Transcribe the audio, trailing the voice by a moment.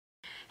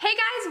Hey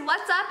guys,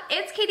 what's up?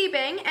 It's Katie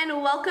Bing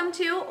and welcome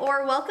to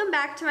or welcome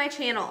back to my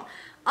channel.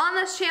 On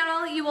this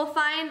channel you will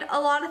find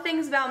a lot of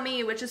things about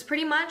me, which is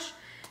pretty much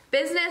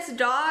business,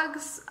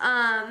 dogs,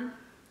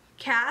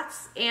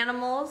 cats,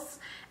 animals,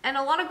 and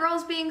a lot of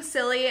girls being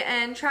silly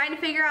and trying to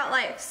figure out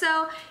life.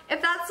 So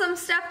if that's some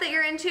stuff that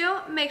you're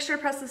into, make sure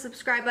to press the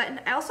subscribe button.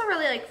 I also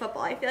really like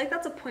football. I feel like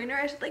that's a pointer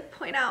I should like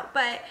point out,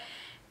 but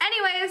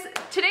anyways,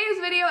 today's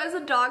video is a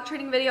dog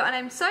training video and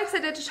I'm so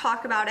excited to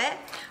talk about it.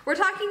 We're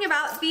talking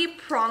about the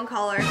prong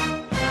collar.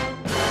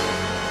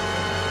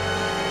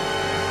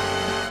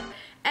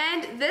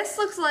 And this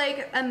looks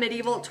like a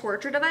medieval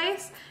torture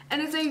device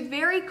and is a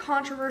very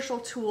controversial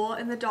tool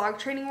in the dog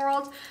training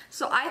world.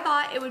 So I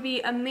thought it would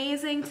be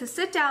amazing to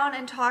sit down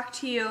and talk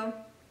to you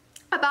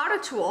about a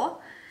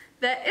tool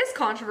that is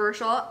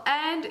controversial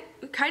and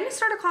kind of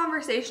start a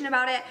conversation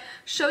about it,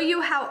 show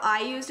you how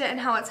I used it and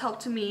how it's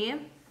helped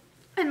me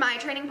in my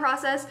training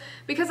process,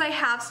 because I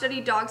have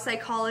studied dog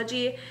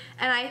psychology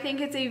and I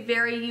think it's a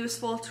very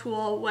useful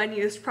tool when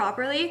used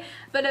properly,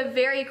 but a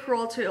very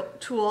cruel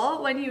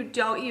tool when you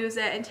don't use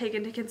it and take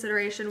into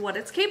consideration what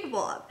it's capable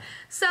of.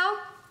 So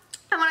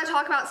I want to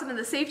talk about some of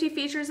the safety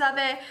features of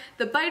it,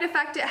 the bite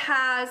effect it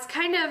has,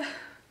 kind of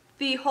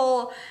the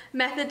whole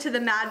method to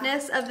the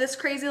madness of this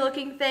crazy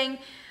looking thing,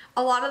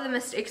 a lot of the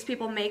mistakes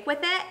people make with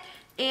it,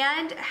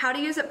 and how to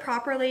use it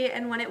properly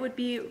and when it would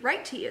be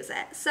right to use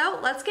it. So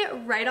let's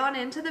get right on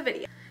into the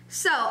video.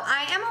 So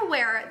I am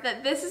aware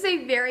that this is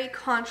a very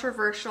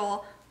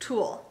controversial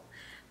tool,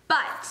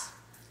 but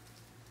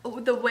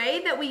the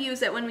way that we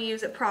use it when we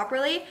use it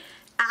properly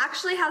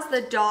actually has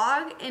the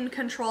dog in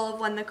control of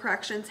when the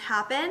corrections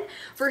happen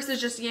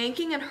versus just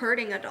yanking and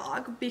hurting a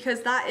dog,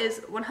 because that is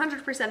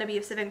 100%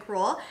 abusive and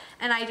cruel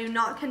and I do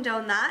not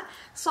condone that.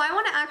 So I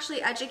want to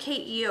actually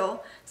educate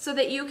you so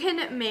that you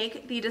can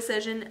make the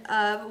decision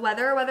of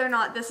whether or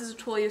not this is a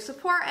tool you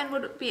support and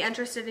would be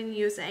interested in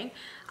using.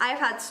 I've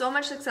had so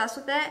much success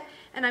with it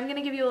and I'm going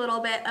to give you a little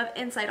bit of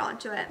insight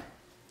onto it.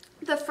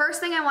 The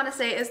first thing I want to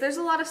say is there's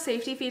a lot of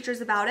safety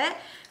features about it,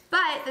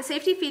 but the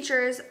safety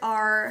features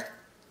are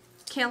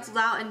canceled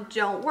out and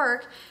don't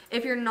work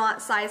if you're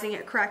not sizing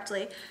it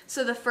correctly.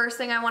 So the first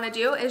thing I want to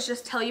do is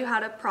just tell you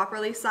how to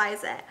properly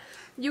size it.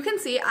 You can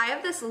see I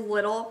have this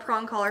little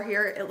prong collar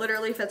here. It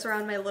literally fits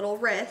around my little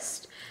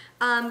wrist.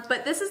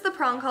 But this is the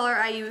prong collar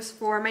I use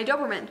for my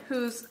Doberman,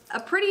 who's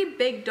a pretty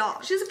big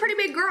dog. She's a pretty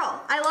big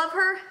girl. I love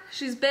her.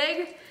 She's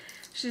big.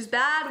 She's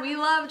bad. We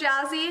love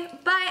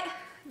Jazzy. But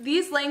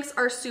these links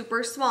are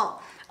super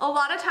small. A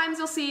lot of times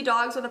you'll see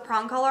dogs with a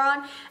prong collar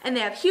on and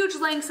they have huge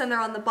links and they're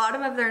on the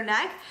bottom of their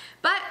neck,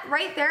 but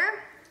right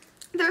there,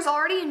 there's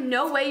already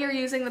no way you're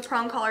using the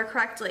prong collar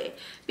correctly,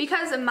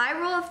 because my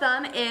rule of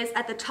thumb is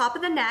at the top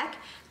of the neck,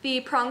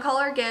 the prong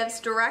collar gives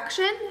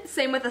direction,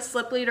 same with a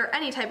slip lead or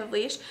any type of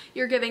leash.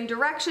 You're giving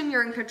direction,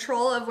 you're in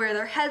control of where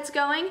their head's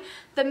going.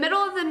 The middle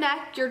of the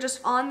neck, you're just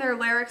on their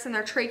larynx and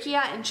their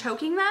trachea and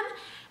choking them.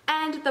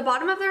 And the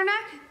bottom of their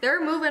neck,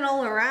 they're moving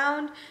all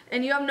around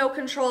and you have no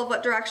control of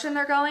what direction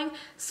they're going.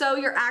 So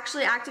you're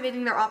actually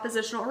activating their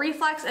oppositional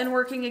reflex and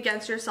working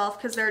against yourself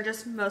because they're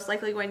just most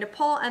likely going to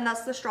pull, and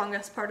that's the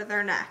strongest part of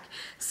their neck.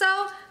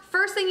 So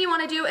first thing you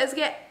want to do is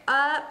get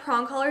a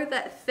prong collar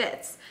that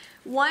fits.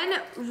 One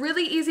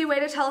really easy way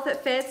to tell if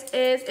it fits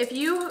is if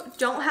you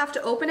don't have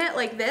to open it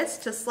like this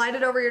to slide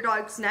it over your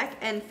dog's neck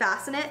and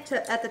fasten it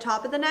at the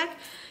top of the neck,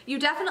 you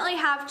definitely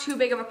have too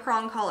big of a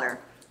prong collar.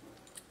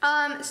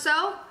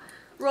 So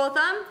rule of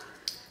thumb,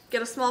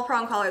 get a small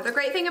prong collar. The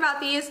great thing about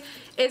these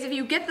is if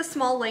you get the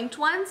small linked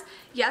ones,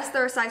 yes,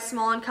 they're a size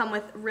small and come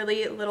with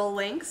really little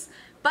links,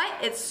 but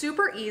it's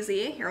super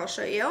easy, here I'll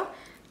show you,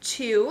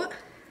 to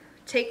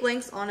take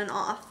links on and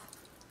off.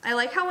 I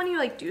like how when you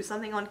like do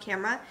something on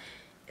camera,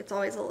 it's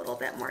always a little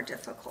bit more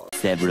difficult.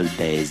 Several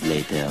days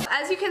later.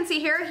 As you can see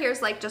here,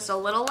 here's like just a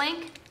little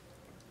link.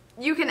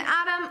 You can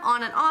add them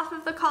on and off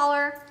of the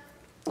collar.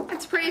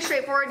 It's pretty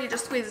straightforward. You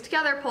just squeeze it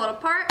together, pull it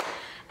apart,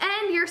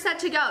 and you're set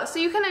to go. So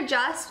you can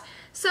adjust.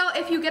 So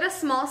if you get a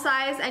small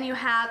size and you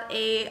have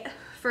a,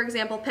 for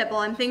example, pit bull,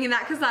 I'm thinking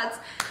that because that's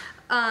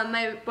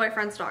my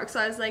boyfriend's dog. So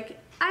I was like,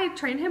 I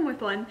trained him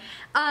with one.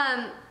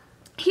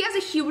 He has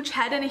a huge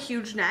head and a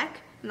huge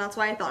neck, and that's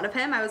why I thought of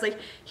him. I was like,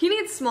 he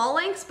needs small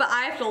links, but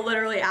I have to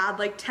literally add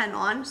like 10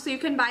 on. So you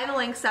can buy the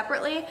links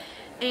separately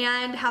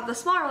and have the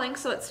smaller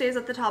links so it stays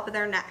at the top of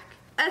their neck.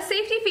 A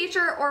safety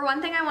feature, or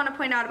one thing I want to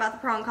point out about the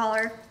prong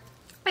collar,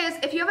 is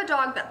if you have a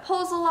dog that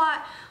pulls a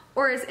lot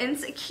or is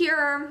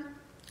insecure,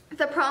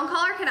 the prong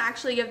collar can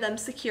actually give them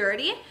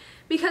security,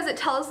 because it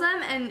tells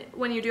them, and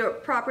when you do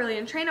it properly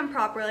and train them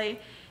properly,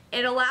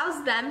 it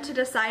allows them to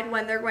decide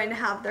when they're going to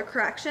have their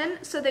correction,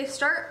 so they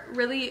start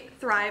really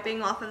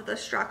thriving off of the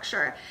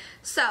structure.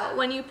 So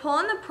when you pull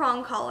in the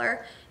prong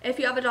collar, if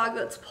you have a dog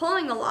that's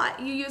pulling a lot,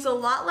 you use a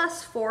lot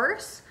less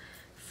force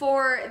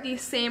for the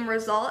same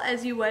result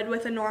as you would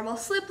with a normal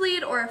slip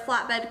lead or a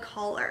flatbed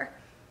collar.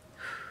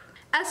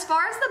 As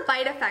far as the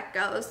bite effect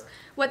goes,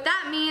 what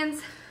that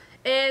means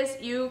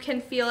is you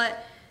can feel it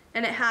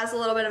and it has a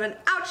little bit of an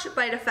ouch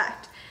bite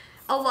effect.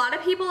 A lot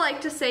of people like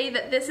to say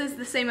that this is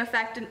the same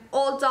effect an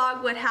old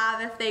dog would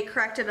have if they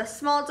corrected a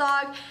small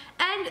dog,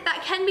 and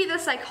that can be the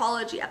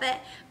psychology of it,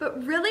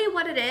 but really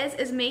what it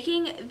is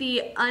making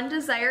the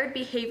undesired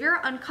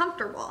behavior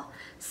uncomfortable.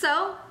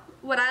 So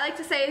what I like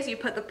to say is you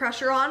put the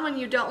pressure on when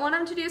you don't want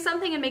them to do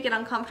something and make it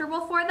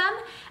uncomfortable for them,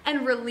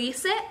 and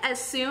release it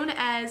as soon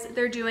as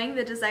they're doing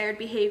the desired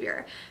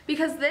behavior.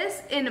 Because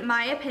this, in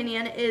my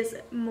opinion, is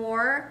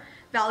more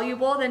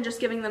valuable than just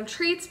giving them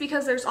treats,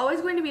 because there's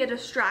always going to be a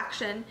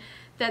distraction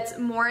that's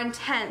more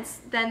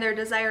intense than their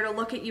desire to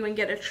look at you and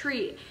get a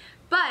treat.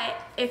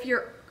 But if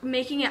you're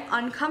making it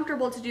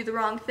uncomfortable to do the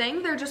wrong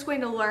thing, they're just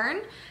going to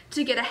learn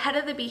to get ahead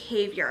of the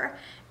behavior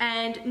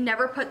and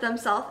never put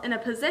themselves in a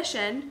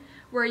position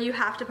where you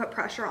have to put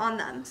pressure on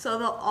them. So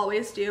they'll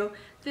always do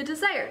the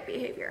desired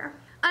behavior.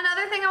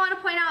 Another thing I want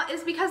to point out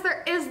is because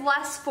there is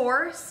less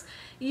force,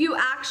 you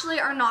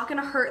actually are not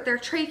going to hurt their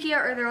trachea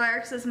or their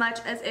larynx as much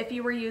as if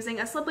you were using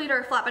a slip lead or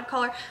a flatbed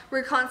collar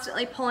where you're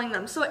constantly pulling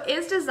them. So it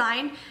is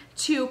designed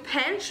to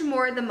pinch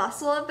more the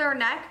muscle of their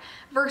neck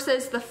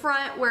versus the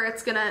front where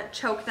it's going to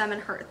choke them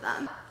and hurt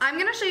them. I'm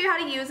going to show you how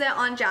to use it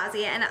on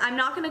Jazzy, and I'm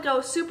not going to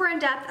go super in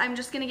depth. I'm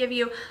just going to give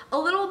you a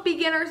little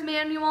beginner's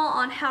manual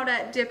on how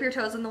to dip your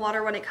toes in the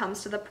water when it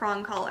comes to the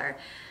prong collar.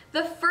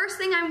 The first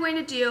thing I'm going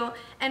to do,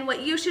 and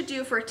what you should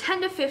do for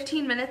 10 to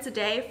 15 minutes a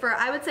day for,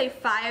 I would say,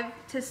 5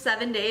 to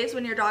 7 days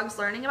when your dog's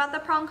learning about the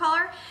prong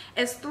collar,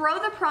 is throw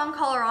the prong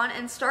collar on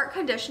and start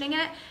conditioning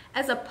it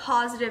as a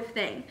positive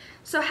thing.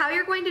 So how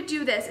you're going to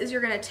do this is you're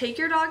going to take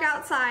your dog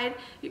outside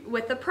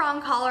with the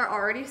prong collar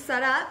already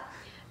set up,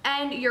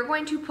 and you're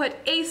going to put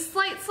a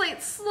slight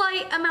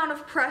amount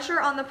of pressure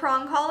on the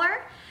prong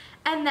collar.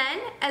 And then,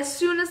 as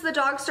soon as the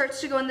dog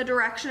starts to go in the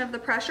direction of the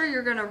pressure,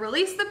 you're going to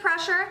release the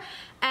pressure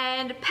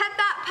and pet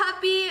that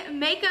puppy,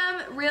 make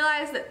them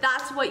realize that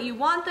that's what you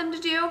want them to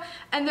do,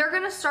 and they're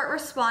going to start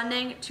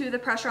responding to the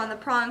pressure on the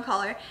prong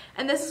collar.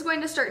 And this is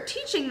going to start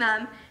teaching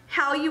them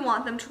how you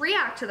want them to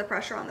react to the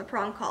pressure on the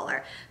prong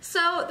collar.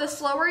 So the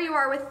slower you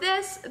are with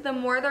this, the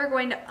more they're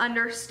going to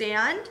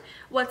understand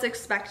what's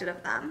expected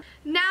of them.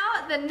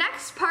 Now, the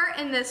next part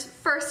in this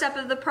first step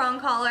of the prong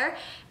collar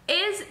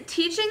is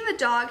teaching the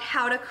dog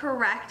how to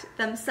correct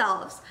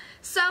themselves.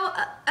 So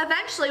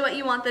eventually what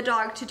you want the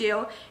dog to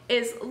do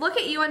is look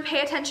at you and pay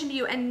attention to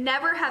you and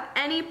never have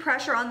any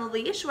pressure on the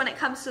leash when it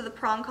comes to the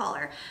prong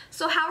collar.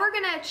 So how we're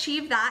going to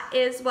achieve that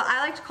is what I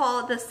like to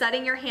call the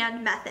setting your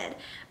hand method.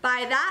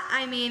 By that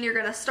I mean you're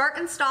going to start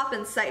and stop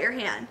and set your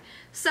hand.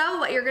 So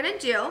what you're going to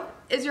do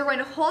is you're going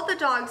to hold the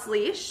dog's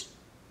leash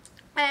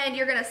and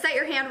you're going to set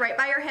your hand right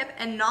by your hip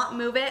and not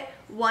move it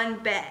one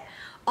bit.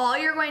 All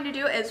you're going to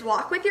do is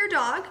walk with your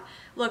dog,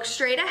 look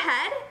straight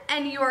ahead,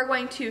 and you are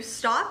going to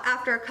stop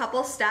after a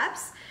couple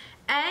steps,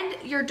 and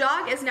your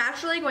dog is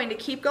naturally going to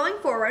keep going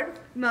forward,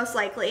 most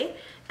likely,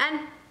 and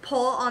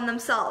pull on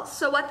themselves.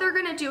 So what they're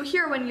going to do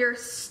here when you're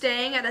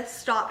staying at a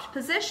stopped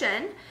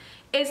position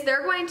is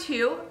they're going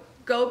to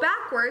go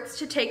backwards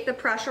to take the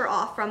pressure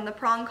off from the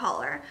prong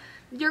collar.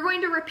 You're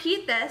going to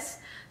repeat this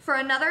for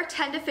another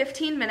 10 to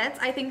 15 minutes.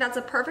 I think that's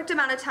a perfect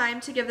amount of time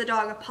to give the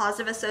dog a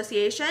positive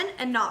association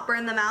and not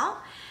burn them out.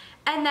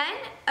 And then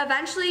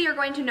eventually you're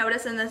going to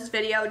notice in this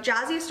video,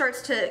 Jazzy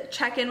starts to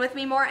check in with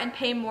me more and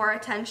pay more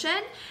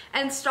attention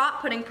and stop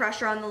putting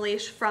pressure on the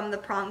leash from the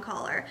prong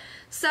collar.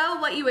 So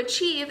what you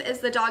achieve is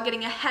the dog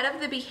getting ahead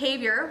of the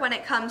behavior when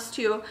it comes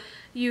to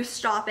you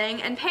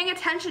stopping and paying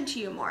attention to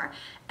you more.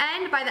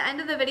 And by the end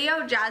of the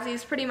video,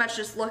 Jazzy's pretty much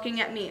just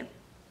looking at me.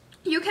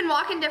 You can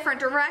walk in different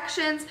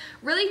directions,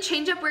 really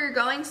change up where you're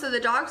going so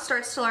the dog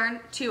starts to learn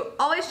to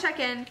always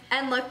check in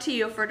and look to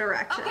you for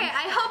direction. Okay,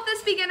 I hope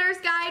this beginner's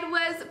guide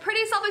was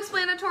pretty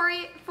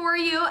self-explanatory for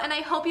you, and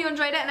I hope you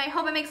enjoyed it, and I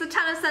hope it makes a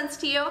ton of sense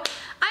to you.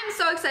 I'm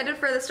so excited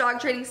for this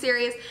dog training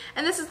series,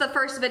 and this is the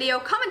first video.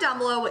 Comment down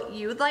below what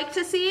you'd like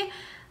to see.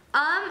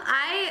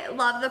 I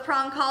love the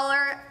prong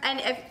collar, and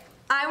if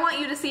I want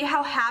you to see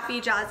how happy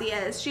Jazzy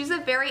is. She's a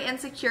very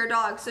insecure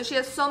dog, so she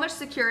has so much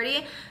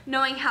security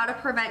knowing how to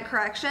prevent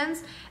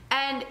corrections,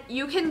 and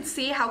you can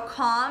see how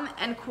calm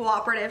and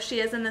cooperative she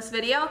is in this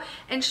video,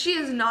 and she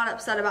is not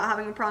upset about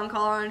having a prong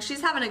collar on.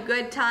 She's having a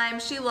good time.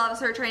 She loves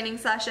her training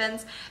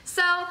sessions.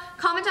 So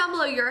comment down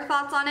below your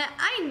thoughts on it.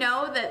 I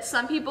know that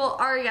some people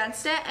are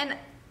against it, and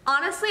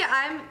honestly,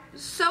 I'm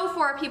so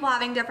for people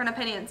having different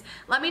opinions.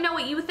 Let me know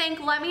what you think.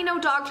 Let me know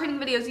dog training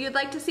videos you'd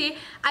like to see.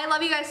 I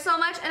love you guys so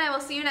much, and I will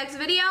see you next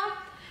video.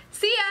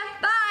 See ya.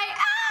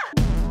 Bye.